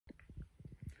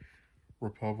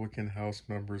Republican House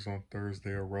members on Thursday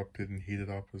erupted in heated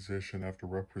opposition after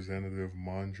Representative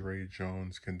Mondaire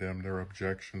Jones condemned their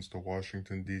objections to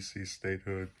Washington, D.C.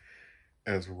 statehood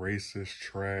as racist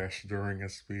trash during a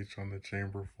speech on the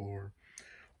chamber floor.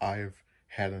 I've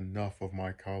had enough of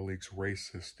my colleagues'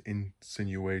 racist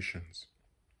insinuations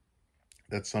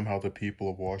that somehow the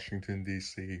people of Washington,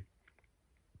 D.C.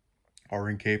 are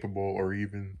incapable or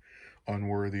even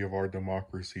unworthy of our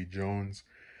democracy, Jones,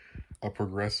 a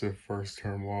progressive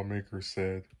first-term lawmaker,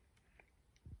 said.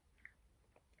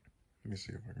 Let me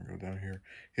see if I can go down here.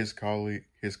 His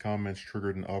comments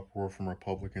triggered an uproar from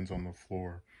Republicans on the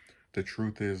floor. The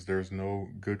truth is, there's no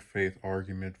good faith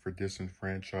argument for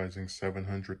disenfranchising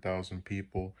 700,000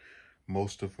 people,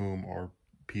 most of whom are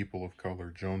people of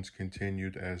color. Jones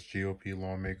continued as GOP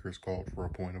lawmakers called for a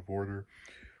point of order.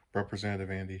 Representative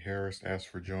Andy Harris asked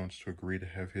for Jones to agree to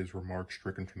have his remarks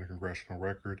stricken from the congressional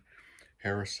record.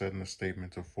 Harris said in a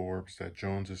statement to Forbes that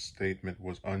Jones's statement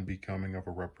was unbecoming of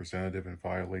a representative and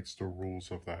violates the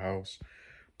rules of the House,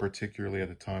 particularly at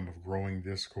a time of growing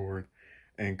discord,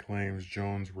 and claims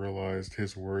Jones realized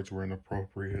his words were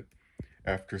inappropriate.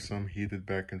 After some heated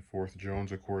back and forth,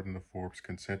 Jones, according to Forbes,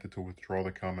 consented to withdraw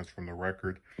the comments from the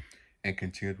record and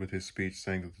continued with his speech,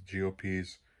 saying that the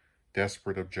GOP's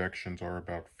desperate objections are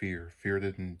about fear. Fear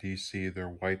that in D.C. their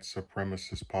white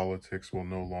supremacist politics will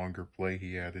no longer play,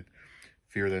 he added.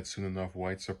 Fear that soon enough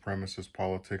white supremacist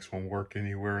politics won't work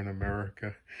anywhere in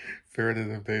America. Fear that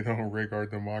if they don't rig our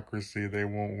democracy, they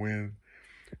won't win.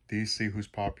 D.C., whose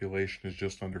population is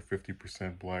just under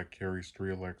 50% black, carries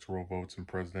 3 electoral votes in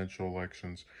presidential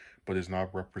elections, but is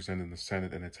not represented in the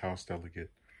Senate, and its House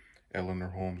delegate, Eleanor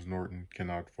Holmes Norton,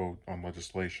 cannot vote on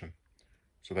legislation.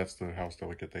 So that's the House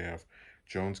delegate they have.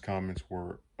 Jones' comments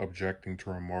were objecting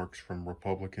to remarks from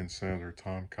Republican Senator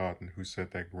Tom Cotton, who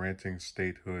said that granting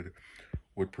statehood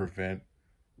would prevent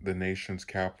the nation's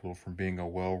capital from being a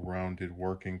well-rounded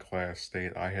working-class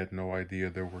state. I had no idea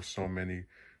there were so many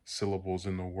syllables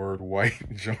in the word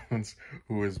white, Jones,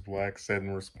 who is black, said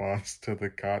in response to the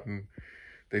Cotton.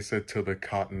 They said to the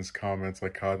Cotton's comments,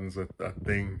 like Cotton's a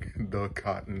thing, the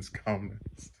Cotton's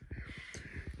comments.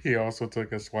 He also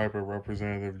took a swipe at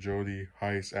Representative Jody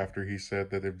Hice after he said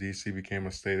that if D.C. became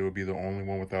a state, it would be the only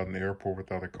one without an airport,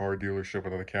 without a car dealership,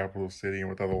 without a capital city, and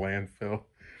without a landfill.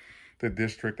 The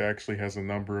district actually has a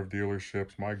number of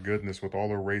dealerships. My goodness, with all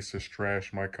the racist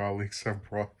trash my colleagues have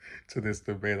brought to this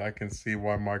debate, I can see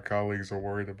why my colleagues are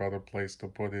worried about a place to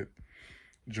put it,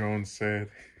 Jones said.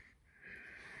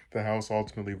 The House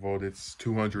ultimately voted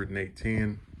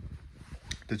 218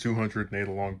 to 208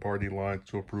 along party lines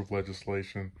to approve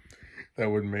legislation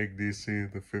that would make D.C.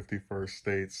 the 51st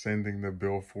state, sending the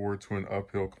bill forward to an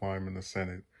uphill climb in the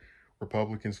Senate.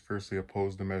 Republicans fiercely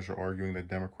opposed the measure, arguing that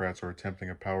Democrats are attempting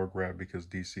a power grab because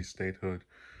D.C. statehood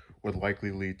would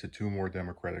likely lead to 2 more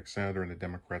Democratic senator and a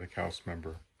Democratic House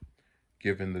member,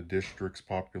 given the district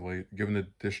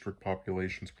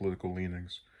population's political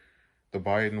leanings. The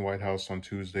Biden White House on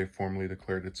Tuesday formally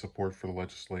declared its support for the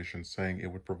legislation, saying it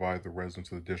would provide the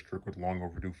residents of the district with long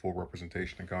overdue full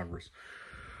representation in Congress.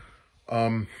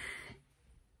 I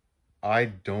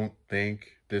don't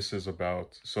think this is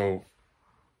about... So,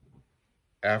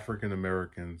 African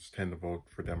Americans tend to vote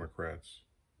for Democrats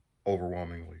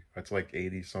overwhelmingly. That's like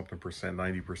 80-something percent,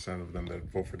 90% of them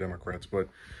that vote for Democrats. But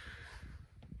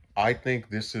I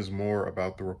think this is more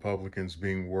about the Republicans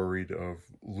being worried of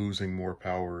losing more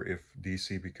power if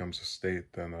D.C. becomes a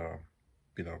state than,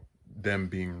 them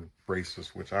being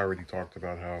racist, which I already talked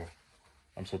about how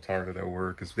I'm so tired of that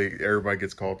word because everybody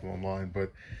gets called online.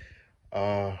 But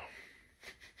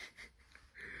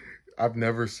I've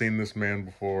never seen this man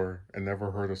before and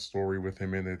never heard a story with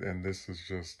him in it, and this is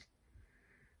just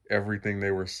everything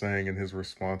they were saying and his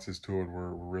responses to it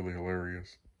were really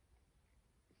hilarious.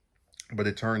 But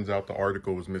it turns out the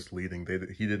article was misleading.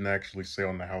 He didn't actually say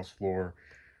on the House floor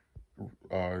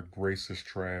racist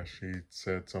trash. He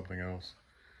said something else.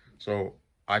 So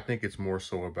I think it's more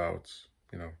so about,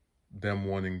 them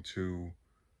wanting to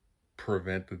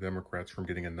prevent the Democrats from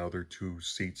getting another 2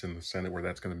 seats in the Senate where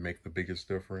that's going to make the biggest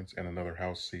difference, and another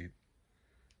House seat.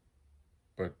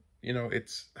 But,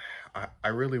 I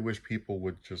really wish people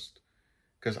would just,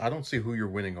 because I don't see who you're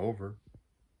winning over.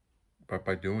 But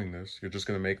by doing this, you're just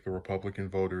going to make the Republican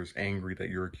voters angry that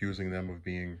you're accusing them of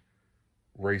being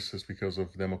racist because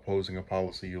of them opposing a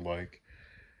policy you like.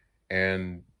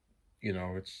 And,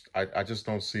 I just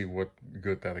don't see what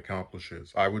good that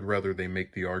accomplishes. I would rather they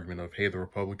make the argument of, hey, the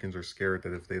Republicans are scared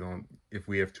that if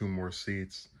we have 2 more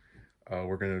seats,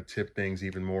 we're going to tip things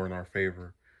even more in our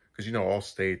favor. Because, all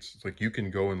states, like you can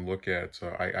go and look at,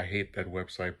 I hate that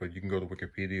website, but you can go to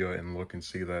Wikipedia and look and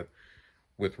see that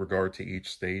with regard to each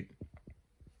state,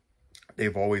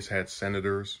 they've always had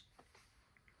senators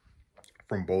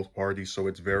from both parties, so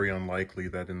it's very unlikely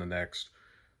that in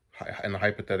the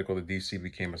hypothetical that DC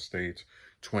became a state,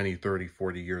 20, 30,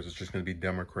 40 years, it's just going to be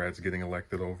Democrats getting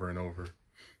elected over and over.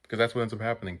 Because that's what ends up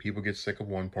happening. People get sick of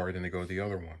one party and they go to the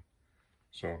other one.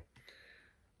 So,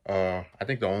 I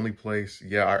think the only place,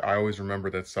 I always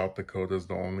remember that South Dakota is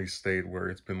the only state where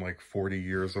it's been like 40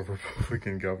 years of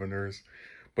Republican governors.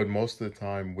 But most of the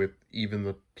time, with even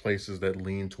the places that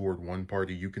lean toward one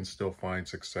party, you can still find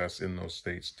success in those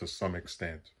states to some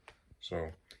extent.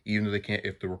 So even though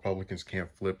if the Republicans can't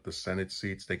flip the Senate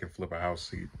seats, they can flip a House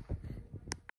seat.